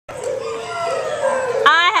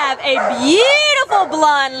a beautiful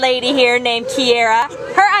blonde lady here named Kyara.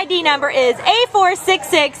 Her ID number is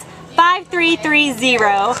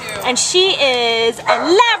A4665330, and she is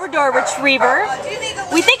a Labrador Retriever.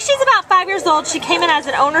 We think she's about 5 years old. She came in as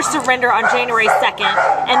an owner surrender on January 2nd,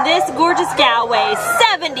 and this gorgeous gal weighs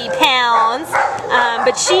 70 pounds,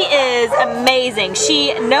 but she is amazing.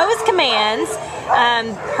 She knows commands.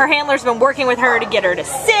 Her handler's been working with her to get her to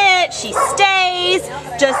sit. She stays.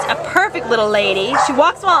 Just a perfect little lady. She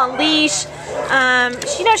walks well on leash.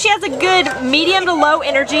 She has a good medium to low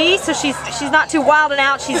energy, so she's not too wild and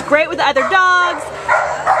out. She's great with other dogs.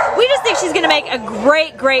 We just think she's going to make a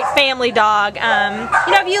great family dog.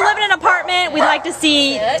 If you live in an apartment, we'd like to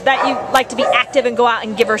see that you like to be active and go out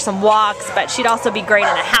and give her some walks, but she'd also be great in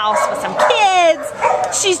a house with some kids.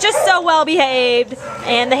 She's just so well behaved,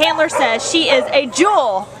 and the handler says she is a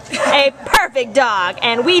jewel, a perfect dog,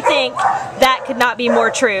 and we think that could not be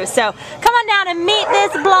more true. So come on down and meet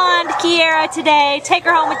this blonde Kyara today. Take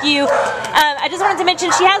her home with you. I just wanted to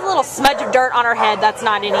mention she has a little smudge of dirt on her head. That's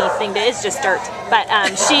not anything, it's just dirt. But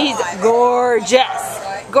she's gorgeous.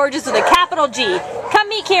 Gorgeous with a capital G. Come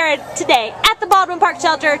meet Kyara today at the Baldwin Park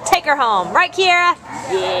Shelter. Take her home. Right, Kyara?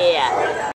 Yeah.